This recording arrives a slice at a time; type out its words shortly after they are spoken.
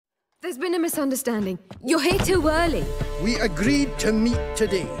There's been a misunderstanding. You're here too early. We agreed to meet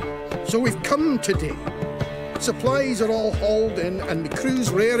today, so we've come today. Supplies are all hauled in and the crew's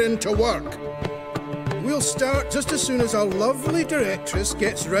raring to work. We'll start just as soon as our lovely directress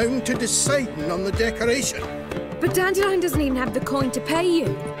gets round to deciding on the decoration. But Dandelion doesn't even have the coin to pay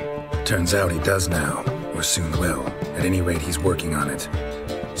you. Turns out he does now, or soon will. At any rate, he's working on it.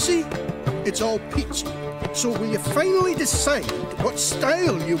 See? It's all peachy. So will you finally decide what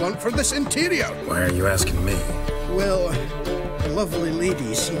style you want for this interior? Why are you asking me? Well, the lovely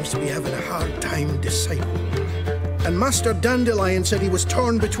lady seems to be having a hard time deciding. And Master Dandelion said he was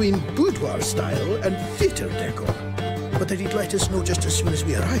torn between boudoir style and theatre decor, but that he'd let us know just as soon as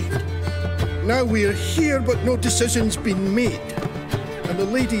we arrived. Now we're here, but no decision's been made. And the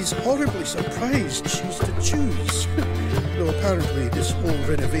lady's horribly surprised she's to choose. Though apparently this whole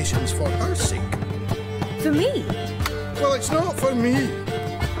renovation's for her sake. For me? Well, it's not for me.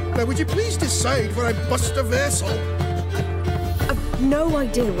 Now, would you please decide where I bust a vessel? I've no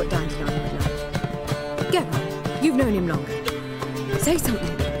idea what Dandelion would like. Geralt, you've known him longer. Say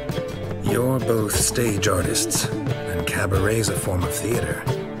something. You're both stage artists, and Cabaret's a form of theater.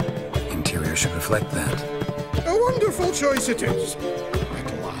 Interior should reflect that. A wonderful choice it is.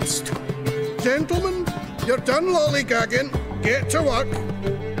 At last. Gentlemen, you're done lollygagging. Get to work.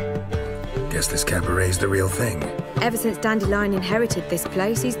 Guess this Cabaret's the real thing. Ever since Dandelion inherited this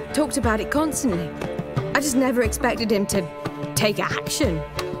place, he's talked about it constantly. I just never expected him to take action.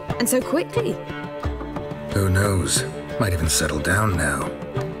 And so quickly. Who knows? Might even settle down now.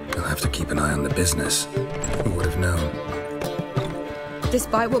 He'll have to keep an eye on the business. Who would have known?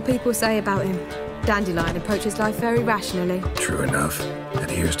 Despite what people say about him, Dandelion approaches life very rationally. True enough.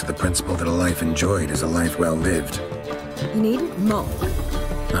 Adheres to the principle that a life enjoyed is a life well lived. You needn't mock.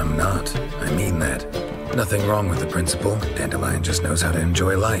 I'm not. I mean that. Nothing wrong with the principle. Dandelion just knows how to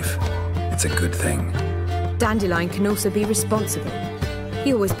enjoy life. It's a good thing. Dandelion can also be responsible.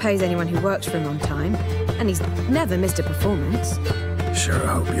 He always pays anyone who works for him on time, and he's never missed a performance. Sure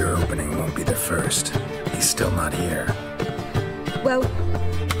hope your opening won't be the first. He's still not here. Well,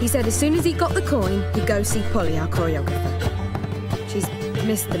 he said as soon as he got the coin, he'd go see Polly, our choreographer. She's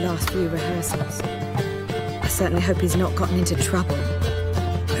missed the last few rehearsals. I certainly hope he's not gotten into trouble.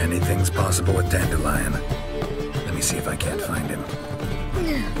 Anything's possible with Dandelion. Let me see if I can't find him.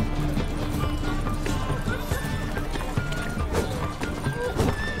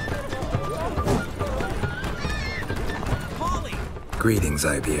 Polly! Greetings,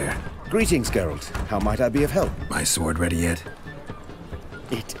 Ibeer. Greetings, Geralt. How might I be of help? My sword ready yet?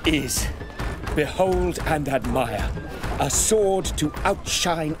 It is. Behold and admire. A sword to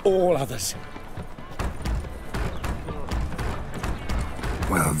outshine all others.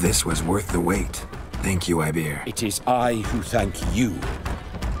 Well, this was worth the wait. Thank you, Ibeer. It is I who thank you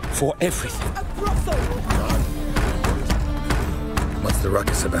for everything. A brothel! What's the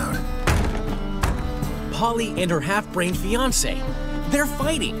ruckus about? Polly and her half-brained fiancé. They're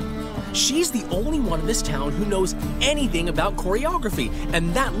fighting. She's the only one in this town who knows anything about choreography,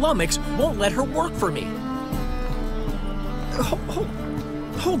 and that lummox won't let her work for me.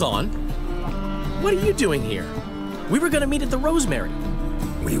 Hold on. What are you doing here? We were gonna meet at the Rosemary.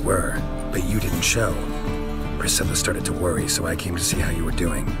 We were, but you didn't show. Priscilla started to worry, so I came to see how you were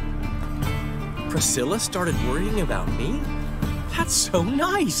doing. Priscilla started worrying about me? That's so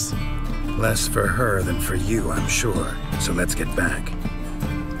nice. Less for her than for you, I'm sure. So let's get back.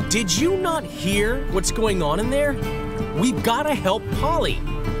 Did you not hear what's going on in there? We've gotta help Polly.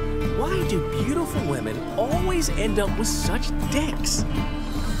 Why do beautiful women always end up with such dicks?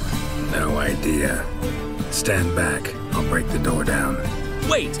 No idea. Stand back. I'll break the door down.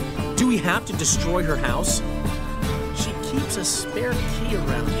 Wait, do we have to destroy her house? She keeps a spare key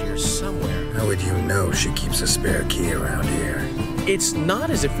around here somewhere. How would you know she keeps a spare key around here? It's not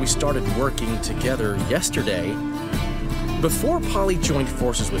as if we started working together yesterday. Before Polly joined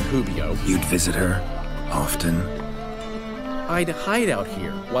forces with Hubio, You'd visit her? Often? I'd hide out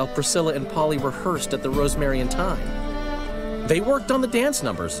here while Priscilla and Polly rehearsed at the Rosemary and Thyme. They worked on the dance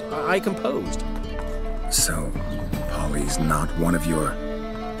numbers I composed. So, Polly's not one of your...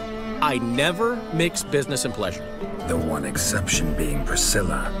 I never mix business and pleasure. The one exception being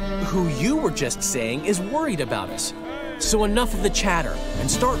Priscilla. Who you were just saying is worried about us. So enough of the chatter and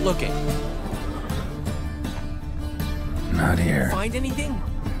start looking. Not here. Find anything?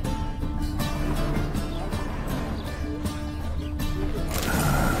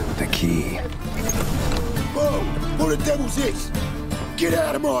 The key. Whoa! What the devil's this? Get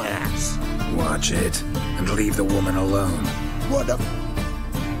out of my house! Watch it, and leave the woman alone. What the...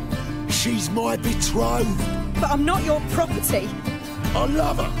 She's my betrothed. But I'm not your property. I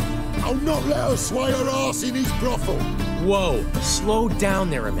love her. I'll not let her sway her ass in his brothel. Whoa, slow down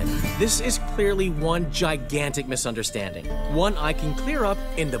there a minute. This is clearly one gigantic misunderstanding. One I can clear up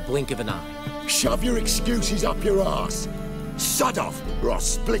in the blink of an eye. Shove your excuses up your ass. Sod off, or I'll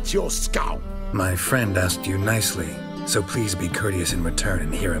split your skull. My friend asked you nicely, so please be courteous in return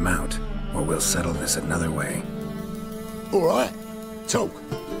and hear him out, or we'll settle this another way. All right, talk.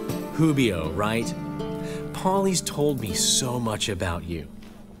 Hubio, right? Polly's told me so much about you.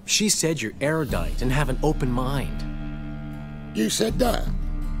 She said you're erudite and have an open mind. You said that?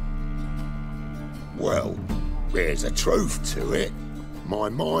 Well, there's a truth to it. My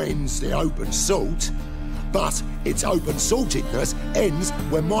mind's the open salt, but its open saltedness ends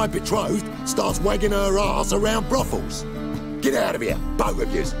when my betrothed starts wagging her ass around brothels. Get out of here, both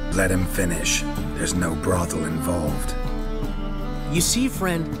of yous. Let him finish. There's no brothel involved. You see,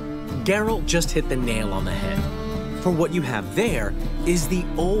 friend, Geralt just hit the nail on the head. For what you have there is the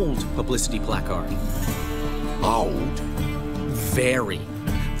old publicity placard. Old? Very.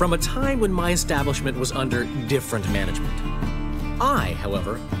 From a time when my establishment was under different management. I,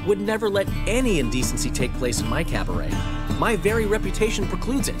 however, would never let any indecency take place in my cabaret. My very reputation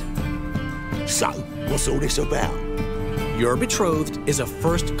precludes it. So, what's all this about? Your betrothed is a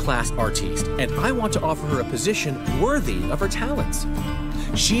first-class artiste, and I want to offer her a position worthy of her talents.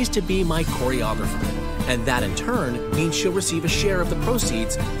 She's to be my choreographer, and that in turn means she'll receive a share of the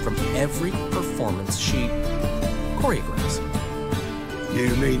proceeds from every performance she choreographs.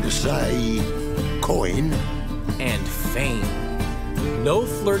 You mean to say coin? And fame. No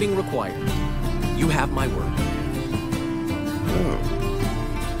flirting required. You have my word.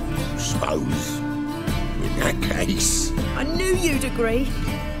 Suppose, in that case... I knew you'd agree.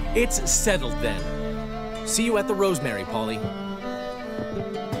 It's settled then. See you at the Rosemary, Polly.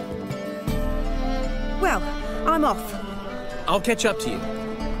 Well, I'm off. I'll catch up to you.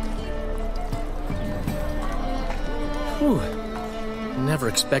 Whew. Never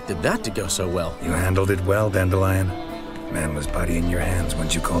expected that to go so well. You handled it well, Dandelion. Man was body in your hands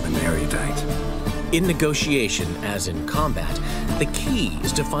once you called him erudite. In negotiation, as in combat, the key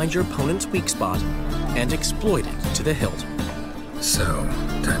is to find your opponent's weak spot and exploit it to the hilt. So,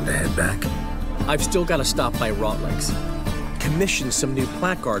 time to head back? I've still got to stop by Rotlick's. Commissioned some new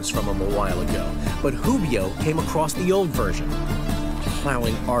placards from him a while ago, but Hubio came across the old version.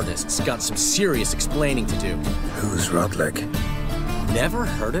 Plowing artists got some serious explaining to do. Who's Rotlick? Never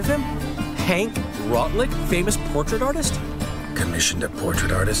heard of him? Hank Rotlick, famous portrait artist? Commissioned a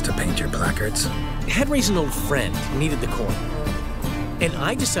portrait artist to paint your placards? Henry's an old friend, needed the coin. And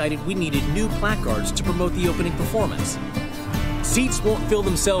I decided we needed new placards to promote the opening performance. Seats won't fill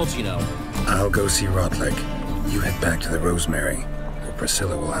themselves, you know. I'll go see Rotlick. You head back to the Rosemary, or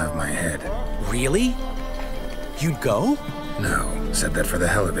Priscilla will have my head. Really? You'd go? No, said that for the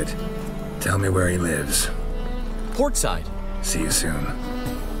hell of it. Tell me where he lives. Portside. See you soon.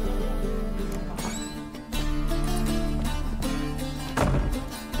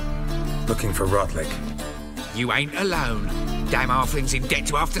 Looking for Rotlick. You ain't alone. Damn halfling's in debt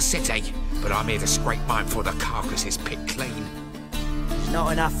to half the city, but I'm here to scrape mine before the carcass is picked clean. It's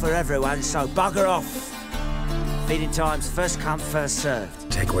not enough for everyone, so bugger off. Feeding time's first come, first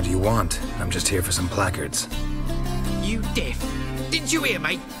served. Take what you want. I'm just here for some placards. You deaf? Didn't you hear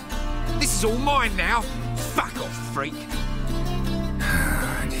me? This is all mine now. Fuck off, freak.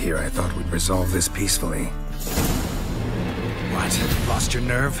 And here I thought we'd resolve this peacefully. What? Lost your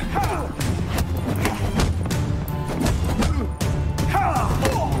nerve?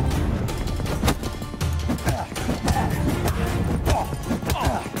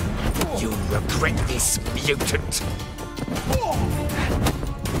 You'll regret this, mutant.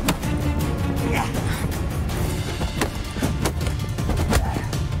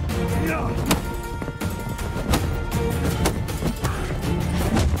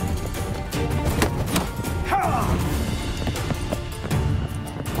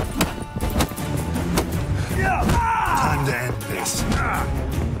 Time to end this.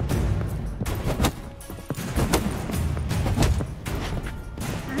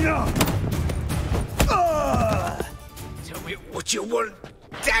 Tell me what you want,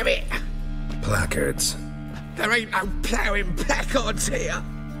 damn it! Placards. There ain't no ploughing placards here.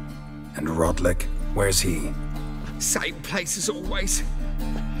 And Rotlick, where's he? Same place as always.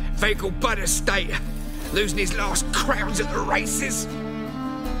 Vehicle bud estate. Losing his last crowns at the races.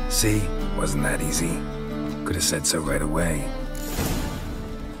 See? Wasn't that easy? Could have said so right away.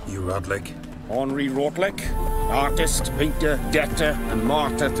 You Rotlick? Henri Rotlick, artist, painter, debtor, and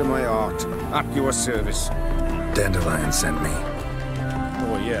martyr to my art. At your service. Dandelion sent me.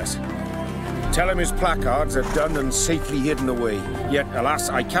 Oh, yes. Tell him his placards are done and safely hidden away. Yet, alas,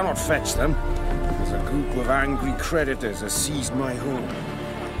 I cannot fetch them, as a group of angry creditors has seized my home.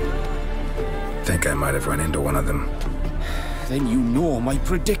 Think I might have run into one of them. Then you know my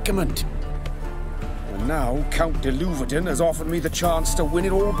predicament. And now Count de Louverton has offered me the chance to win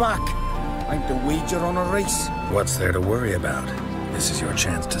it all back. I'm to wager on a race. What's there to worry about? This is your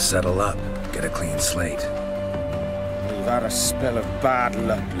chance to settle up, get a clean slate. We've had a spell of bad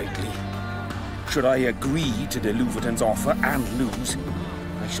luck lately. Should I agree to de Louverton's offer and lose,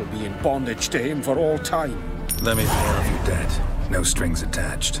 I shall be in bondage to him for all time. Let me pay off your debt. No strings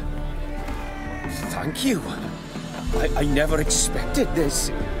attached. Thank you. I never expected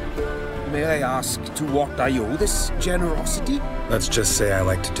this. May I ask to what I owe this generosity? Let's just say I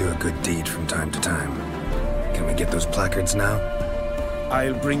like to do a good deed from time to time. Can we get those placards now?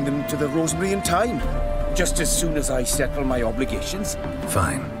 I'll bring them to the Rosemary and Thyme, just as soon as I settle my obligations.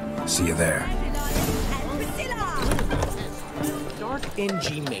 Fine. See you there. Dark in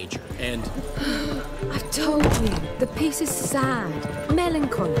G major, and... I've told you, the piece is sad,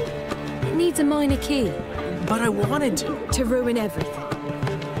 melancholy. It needs a minor key. But I wanted to. To ruin everything.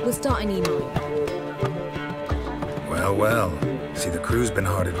 We'll start an email. Well, well. See, the crew's been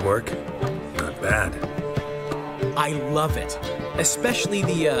hard at work. Not bad. I love it. Especially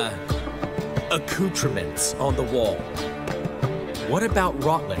the, accoutrements on the wall. What about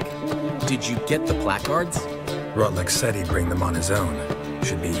Rotlick? Did you get the placards? Rotlick said he'd bring them on his own.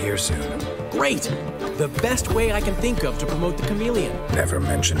 Should be here soon. Great! The best way I can think of to promote the chameleon. Never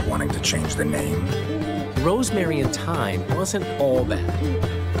mentioned wanting to change the name. Rosemary and Thyme wasn't all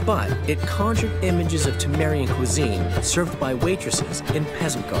bad, but it conjured images of Temerian cuisine served by waitresses in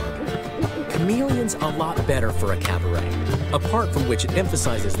peasant garb. Chameleon's a lot better for a cabaret, apart from which it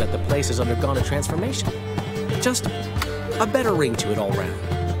emphasizes that the place has undergone a transformation. Just a better ring to it all round.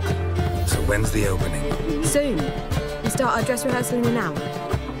 So when's the opening? Soon. We start our dress rehearsal in an hour.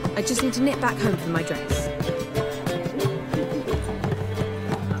 I just need to nip back home for my dress.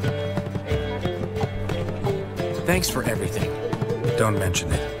 Thanks for everything. Don't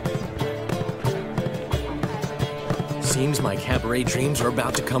mention it. Seems my cabaret dreams are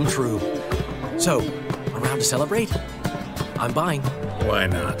about to come true. So, around to celebrate? I'm buying. Why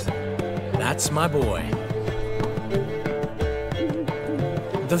not? That's my boy.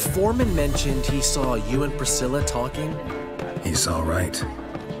 The foreman mentioned he saw you and Priscilla talking. He's all right.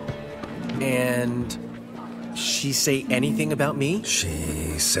 And she say anything about me?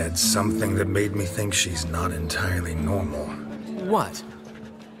 She said something that made me think she's not entirely normal. What?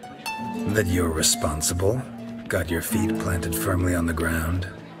 That you're responsible, got your feet planted firmly on the ground.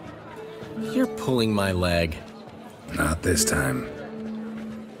 You're pulling my leg. Not this time.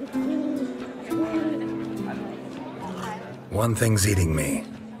 One thing's eating me.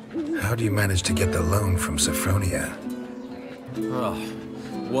 How do you manage to get the loan from Sophronia?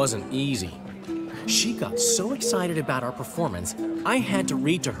 Ugh, wasn't easy. She got so excited about our performance, I had to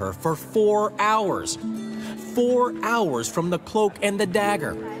read to her for 4 hours. 4 hours from the Cloak and the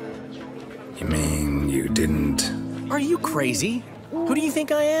Dagger. You mean you didn't? Are you crazy? Who do you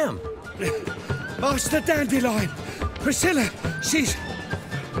think I am? Master Dandelion! Priscilla, she's...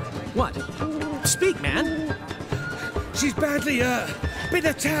 What? Speak, man. She's badly, been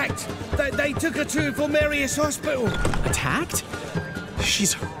attacked. They took her to Valmerius Hospital. Attacked?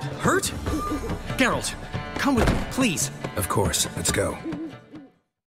 She's hurt? Geralt, come with me, please. Of course, let's go.